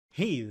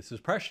Hey, this is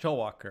Presh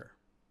Talwalkar.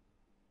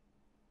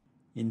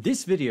 In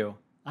this video,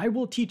 I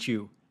will teach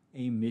you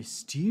a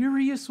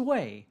mysterious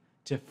way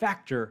to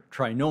factor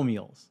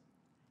trinomials.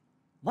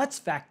 Let's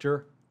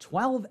factor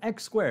 12x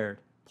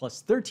squared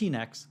plus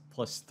 13x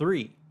plus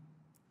 3.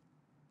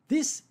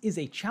 This is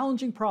a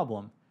challenging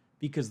problem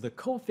because the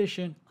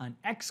coefficient on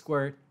x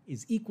squared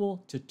is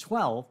equal to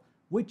 12,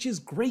 which is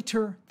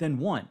greater than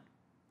 1.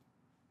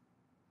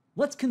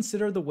 Let's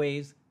consider the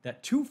ways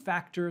that two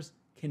factors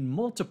can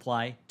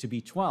multiply to be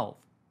 12.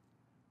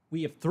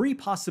 We have three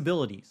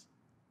possibilities: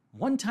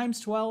 1 times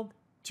 12,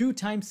 2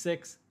 times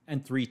 6,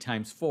 and 3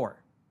 times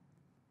 4.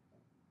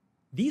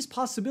 These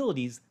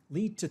possibilities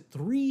lead to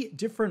three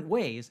different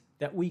ways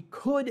that we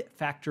could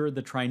factor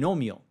the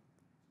trinomial.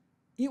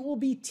 It will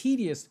be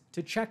tedious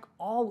to check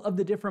all of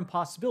the different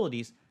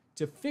possibilities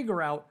to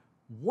figure out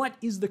what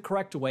is the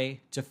correct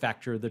way to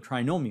factor the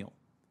trinomial.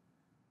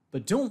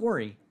 But don't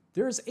worry,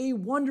 there's a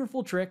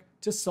wonderful trick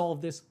to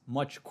solve this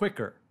much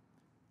quicker.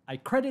 I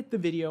credit the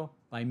video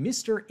by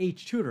Mr.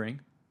 H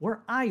Tutoring,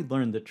 where I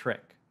learned the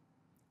trick.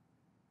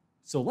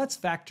 So let's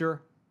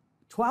factor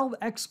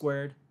 12x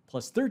squared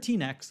plus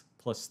 13x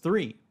plus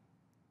 3.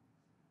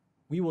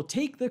 We will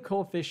take the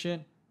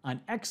coefficient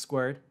on x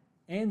squared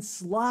and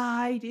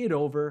slide it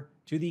over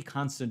to the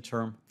constant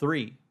term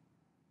 3.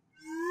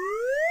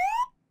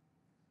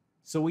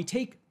 So we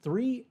take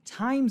 3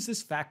 times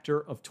this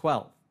factor of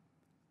 12.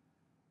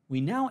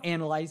 We now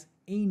analyze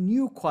a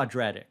new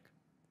quadratic,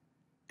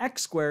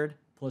 x squared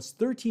plus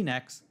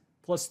 13x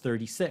plus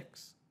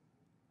 36.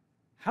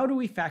 How do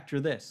we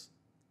factor this?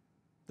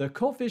 The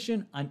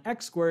coefficient on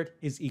x squared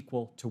is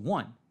equal to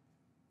 1.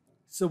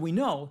 So we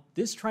know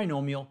this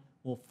trinomial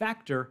will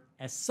factor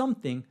as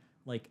something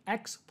like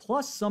x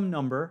plus some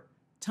number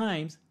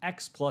times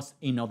x plus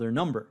another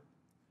number.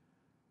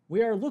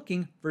 We are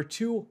looking for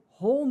two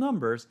whole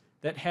numbers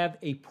that have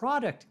a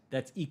product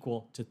that's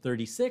equal to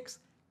 36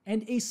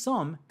 and a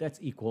sum that's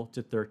equal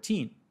to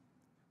 13.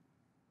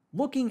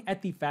 Looking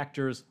at the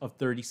factors of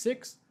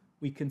 36,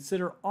 we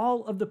consider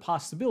all of the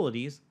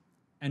possibilities,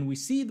 and we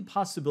see the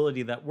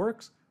possibility that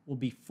works will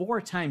be 4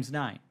 times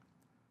 9.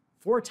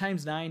 4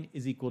 times 9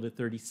 is equal to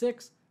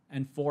 36,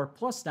 and 4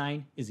 plus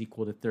 9 is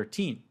equal to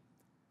 13.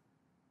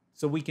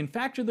 So we can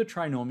factor the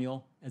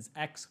trinomial as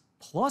x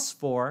plus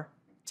 4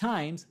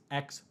 times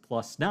x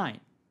plus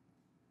 9.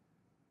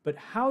 But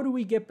how do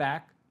we get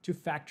back to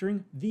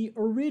factoring the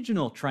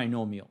original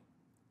trinomial?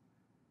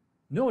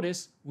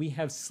 Notice we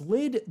have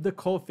slid the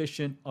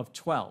coefficient of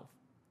 12.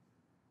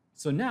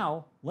 So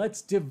now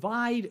let's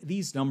divide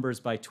these numbers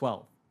by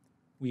 12.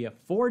 We have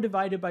 4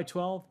 divided by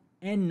 12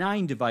 and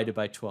 9 divided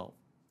by 12.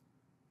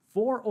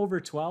 4 over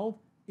 12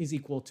 is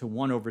equal to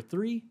 1 over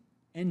 3,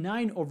 and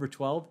 9 over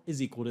 12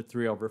 is equal to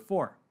 3 over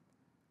 4.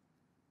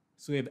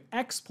 So we have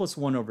x plus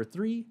 1 over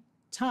 3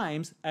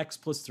 times x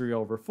plus 3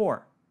 over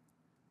 4.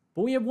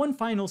 But we have one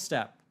final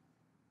step.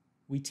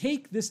 We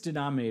take this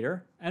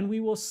denominator and we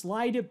will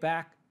slide it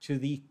back to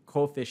the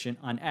coefficient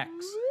on x.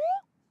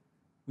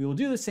 We will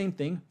do the same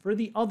thing for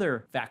the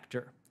other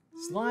factor.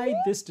 Slide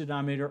this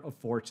denominator of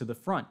 4 to the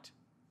front.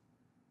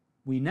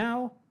 We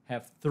now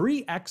have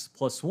 3x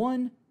plus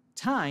 1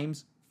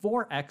 times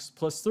 4x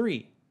plus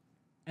 3.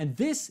 And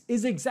this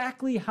is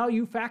exactly how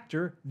you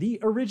factor the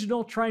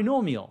original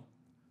trinomial.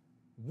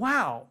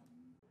 Wow!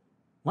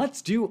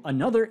 Let's do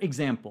another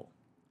example.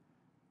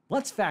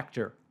 Let's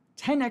factor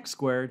 10x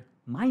squared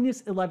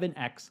minus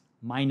 11x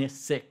minus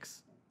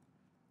 6.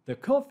 The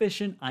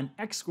coefficient on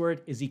x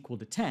squared is equal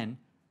to 10,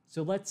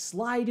 so let's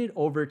slide it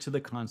over to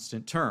the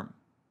constant term.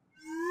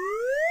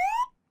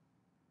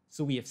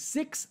 So we have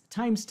 6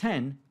 times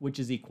 10, which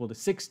is equal to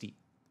 60.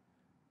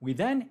 We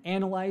then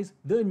analyze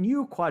the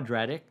new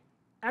quadratic,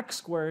 x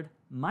squared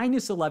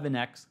minus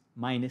 11x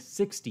minus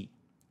 60.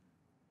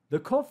 The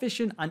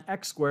coefficient on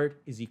x squared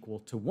is equal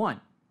to 1.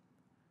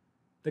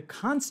 The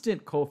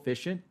constant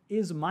coefficient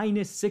is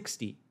minus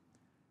 60.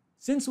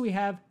 Since we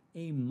have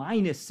a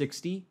minus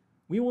 60,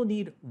 we will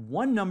need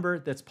one number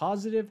that's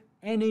positive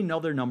and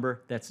another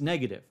number that's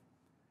negative.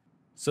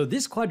 So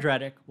this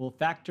quadratic will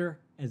factor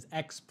as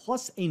x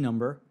plus a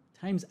number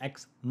times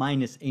x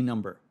minus a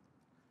number.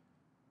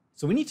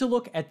 So we need to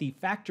look at the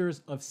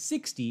factors of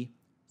 60.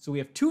 So we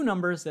have two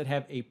numbers that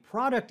have a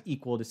product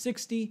equal to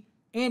 60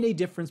 and a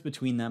difference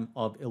between them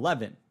of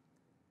 11.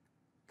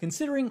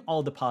 Considering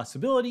all the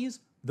possibilities,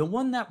 the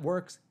one that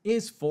works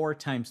is 4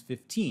 times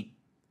 15.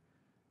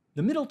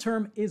 The middle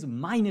term is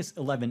minus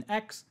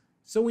 11x,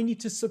 so we need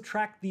to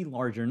subtract the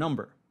larger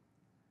number.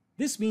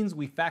 This means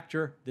we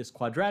factor this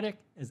quadratic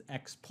as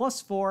x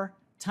plus 4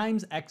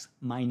 times x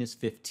minus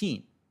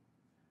 15.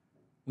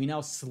 We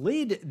now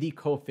slid the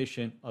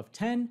coefficient of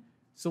 10,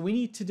 so we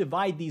need to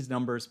divide these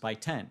numbers by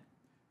 10.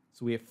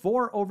 So we have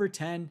 4 over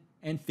 10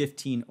 and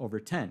 15 over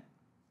 10.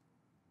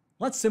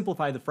 Let's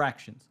simplify the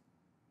fractions.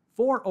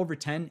 4 over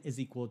 10 is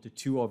equal to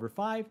 2 over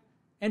 5,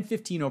 and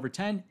 15 over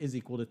 10 is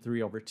equal to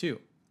 3 over 2.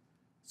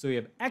 So we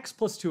have x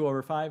plus 2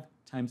 over 5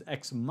 times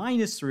x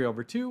minus 3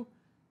 over 2,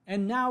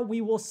 and now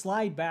we will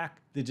slide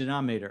back the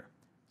denominator.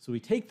 So we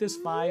take this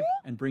 5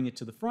 and bring it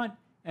to the front,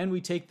 and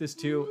we take this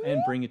 2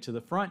 and bring it to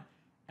the front,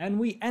 and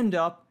we end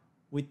up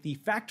with the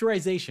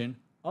factorization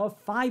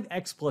of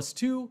 5x plus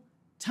 2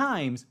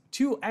 times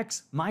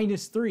 2x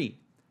minus 3.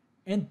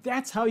 And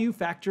that's how you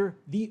factor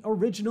the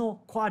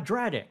original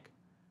quadratic.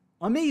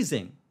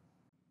 Amazing!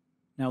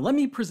 Now let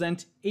me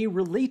present a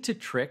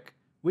related trick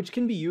which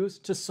can be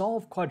used to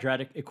solve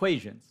quadratic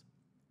equations.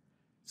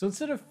 So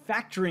instead of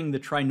factoring the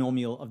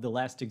trinomial of the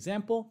last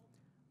example,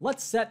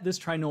 let's set this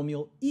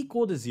trinomial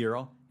equal to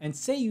 0 and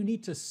say you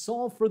need to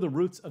solve for the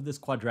roots of this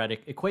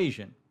quadratic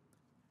equation.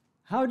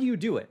 How do you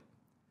do it?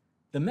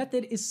 The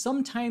method is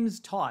sometimes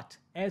taught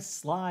as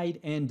slide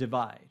and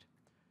divide.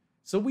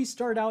 So we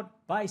start out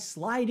by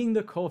sliding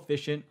the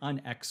coefficient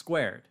on x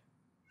squared.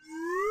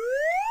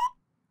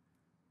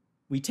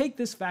 We take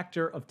this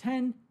factor of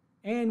 10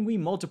 and we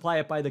multiply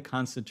it by the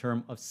constant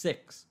term of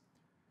 6.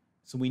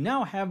 So we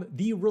now have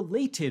the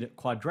related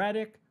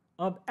quadratic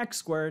of x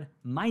squared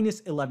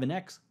minus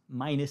 11x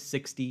minus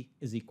 60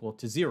 is equal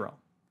to 0.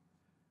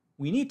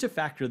 We need to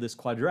factor this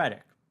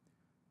quadratic.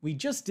 We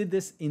just did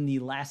this in the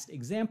last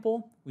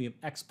example. We have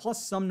x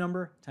plus some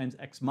number times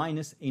x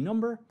minus a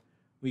number.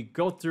 We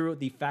go through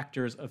the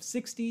factors of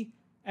 60,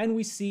 and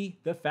we see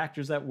the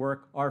factors that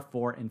work are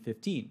 4 and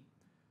 15.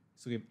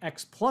 So we have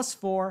x plus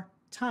 4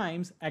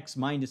 times x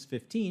minus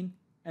 15,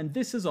 and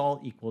this is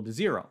all equal to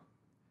 0.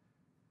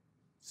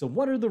 So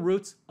what are the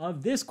roots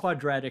of this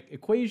quadratic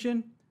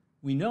equation?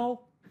 We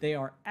know they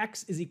are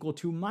x is equal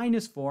to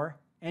minus 4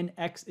 and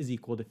x is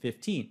equal to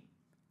 15.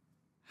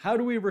 How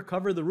do we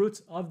recover the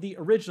roots of the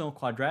original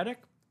quadratic?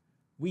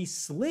 We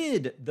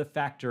slid the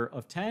factor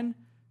of 10,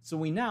 so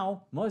we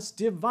now must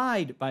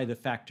divide by the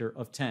factor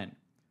of 10.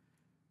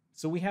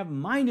 So we have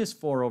minus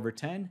 4 over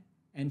 10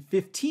 and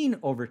 15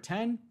 over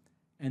 10,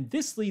 and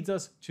this leads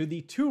us to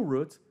the two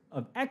roots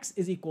of x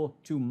is equal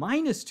to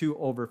minus 2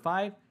 over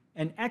 5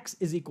 and x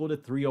is equal to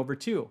 3 over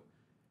 2.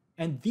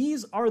 And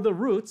these are the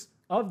roots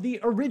of the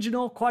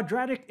original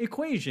quadratic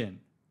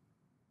equation.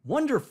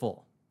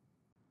 Wonderful!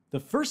 The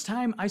first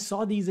time I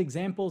saw these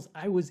examples,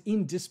 I was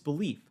in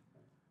disbelief.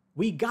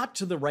 We got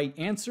to the right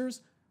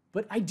answers,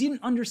 but I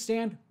didn't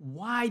understand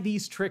why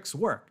these tricks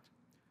worked.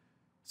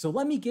 So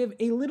let me give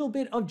a little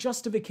bit of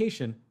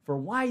justification for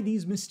why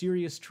these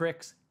mysterious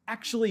tricks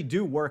actually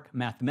do work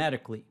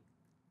mathematically.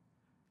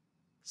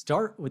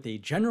 Start with a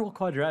general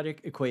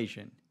quadratic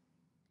equation.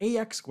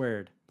 Ax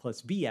squared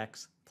plus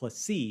bx plus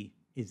c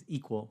is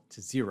equal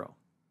to 0.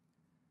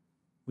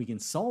 We can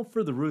solve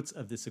for the roots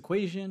of this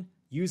equation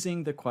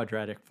using the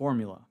quadratic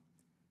formula.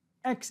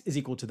 X is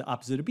equal to the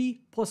opposite of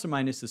b plus or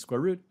minus the square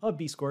root of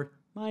b squared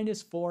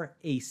minus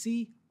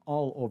 4ac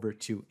all over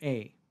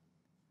 2a.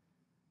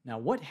 Now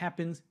what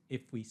happens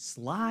if we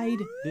slide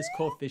this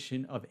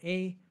coefficient of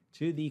a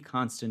to the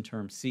constant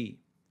term c?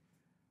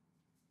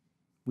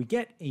 We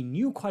get a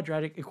new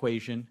quadratic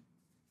equation,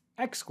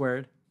 x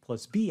squared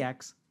plus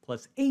bx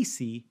plus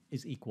ac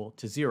is equal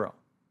to 0.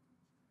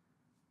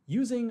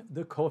 Using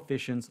the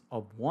coefficients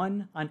of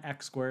 1 on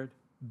x squared,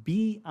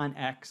 b on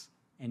x,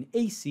 and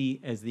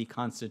ac as the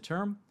constant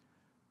term,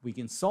 we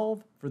can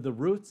solve for the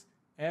roots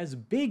as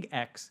big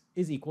X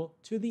is equal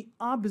to the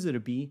opposite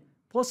of b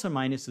plus or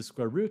minus the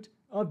square root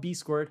of b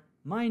squared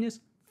minus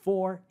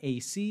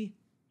 4ac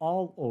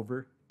all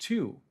over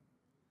 2.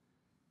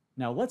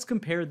 Now let's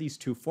compare these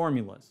two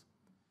formulas.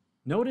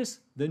 Notice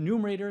the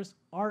numerators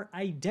are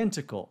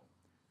identical.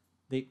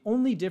 They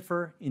only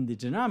differ in the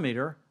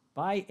denominator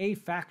by a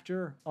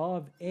factor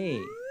of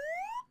a.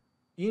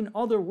 In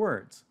other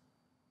words,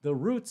 the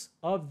roots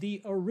of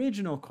the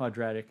original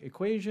quadratic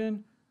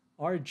equation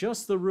are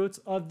just the roots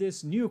of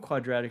this new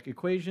quadratic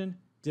equation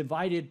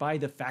divided by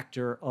the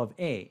factor of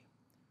a.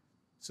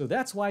 So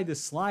that's why the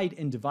slide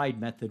and divide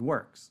method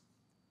works.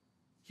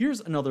 Here's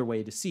another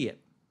way to see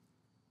it.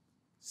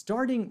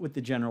 Starting with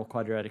the general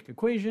quadratic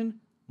equation,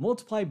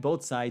 multiply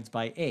both sides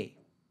by a.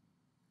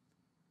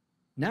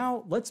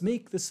 Now let's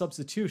make the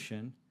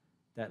substitution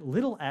that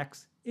little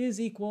x is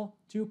equal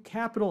to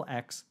capital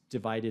X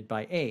divided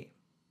by a.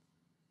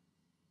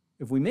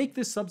 If we make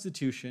this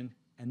substitution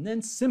and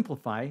then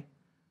simplify,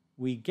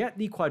 we get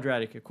the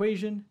quadratic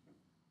equation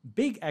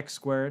big X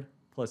squared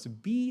plus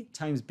b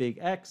times big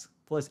X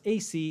plus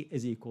ac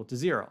is equal to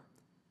 0.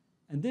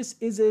 And this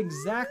is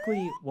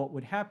exactly what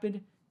would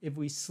happen if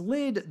we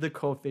slid the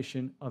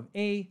coefficient of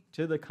a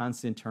to the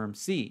constant term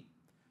c.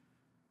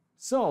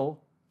 So,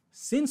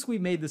 since we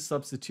made the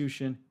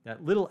substitution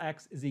that little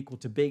x is equal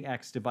to big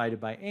X divided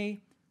by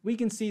a, we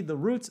can see the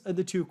roots of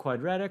the two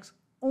quadratics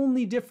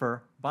only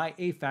differ by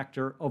a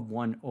factor of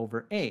 1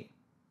 over a.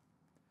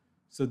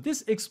 So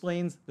this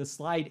explains the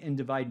slide and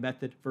divide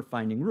method for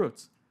finding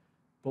roots.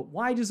 But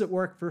why does it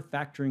work for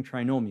factoring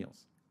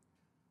trinomials?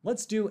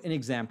 Let's do an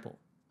example.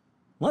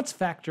 Let's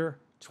factor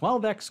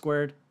 12x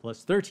squared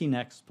plus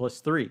 13x plus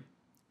 3.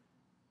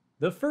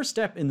 The first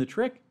step in the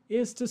trick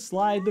is to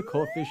slide the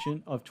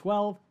coefficient of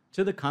 12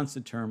 to the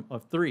constant term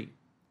of 3.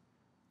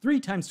 3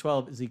 times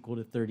 12 is equal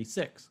to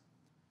 36.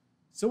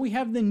 So we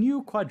have the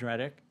new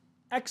quadratic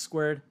x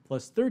squared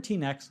plus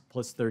 13x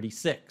plus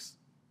 36.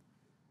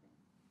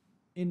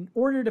 In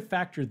order to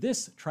factor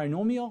this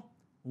trinomial,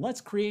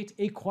 let's create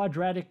a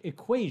quadratic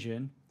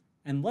equation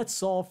and let's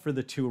solve for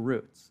the two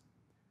roots.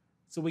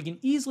 So we can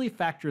easily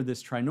factor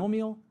this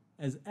trinomial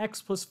as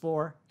x plus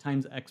 4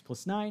 times x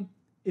plus 9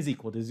 is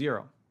equal to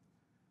 0.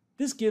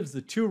 This gives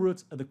the two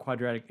roots of the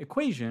quadratic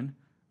equation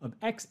of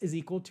x is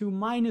equal to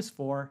minus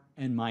 4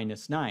 and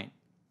minus 9.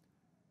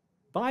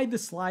 By the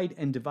slide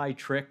and divide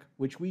trick,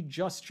 which we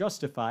just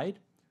justified,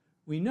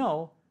 we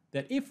know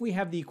that if we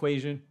have the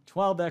equation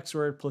 12x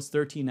squared plus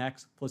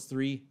 13x plus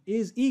 3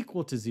 is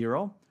equal to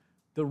 0,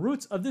 the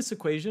roots of this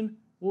equation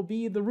will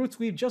be the roots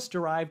we've just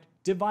derived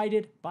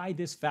divided by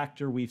this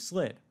factor we've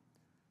slid.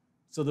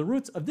 So the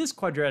roots of this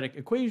quadratic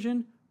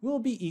equation will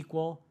be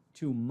equal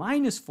to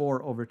minus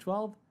 4 over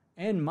 12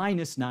 and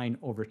minus 9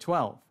 over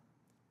 12.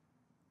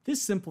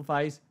 This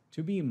simplifies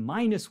to be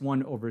minus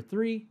 1 over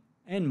 3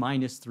 and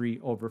minus 3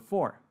 over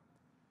 4.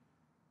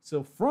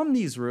 So from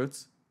these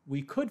roots,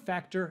 we could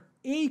factor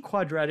a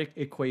quadratic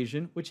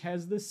equation which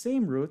has the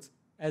same roots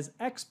as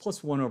x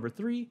plus 1 over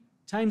 3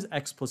 times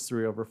x plus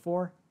 3 over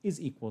 4 is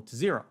equal to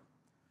 0.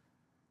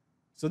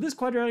 So this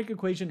quadratic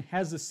equation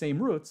has the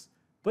same roots,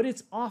 but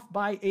it's off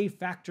by a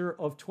factor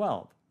of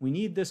 12. We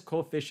need this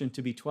coefficient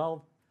to be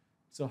 12.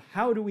 So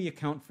how do we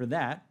account for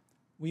that?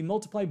 We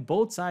multiply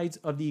both sides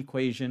of the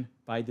equation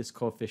by this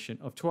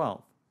coefficient of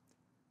 12.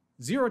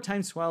 0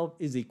 times 12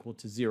 is equal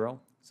to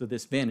 0, so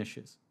this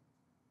vanishes.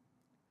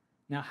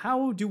 Now,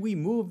 how do we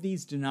move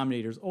these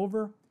denominators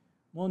over?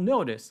 Well,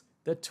 notice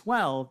that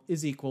 12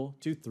 is equal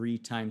to 3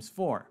 times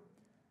 4.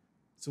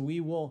 So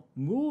we will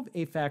move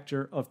a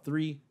factor of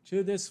 3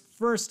 to this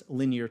first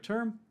linear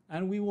term,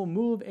 and we will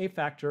move a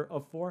factor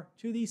of 4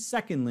 to the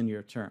second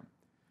linear term.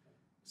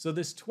 So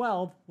this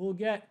 12 will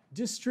get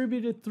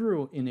distributed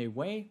through in a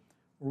way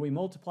where we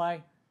multiply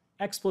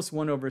x plus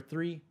 1 over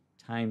 3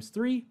 times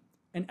 3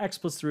 and x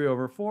plus 3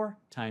 over 4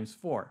 times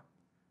 4.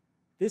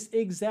 This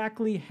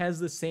exactly has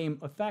the same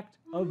effect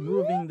of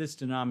moving this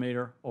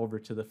denominator over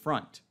to the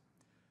front.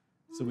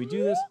 So we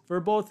do this for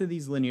both of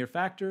these linear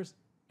factors,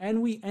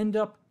 and we end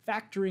up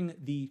factoring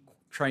the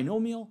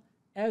trinomial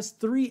as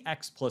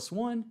 3x plus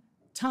 1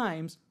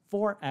 times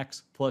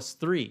 4x plus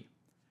 3.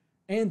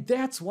 And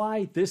that's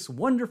why this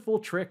wonderful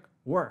trick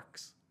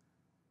works.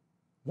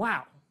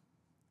 Wow!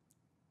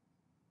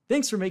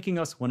 Thanks for making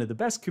us one of the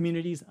best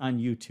communities on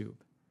YouTube.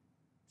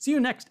 See you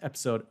next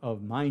episode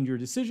of Mind Your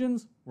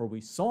Decisions, where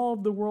we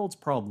solve the world's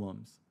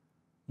problems,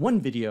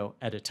 one video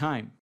at a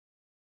time.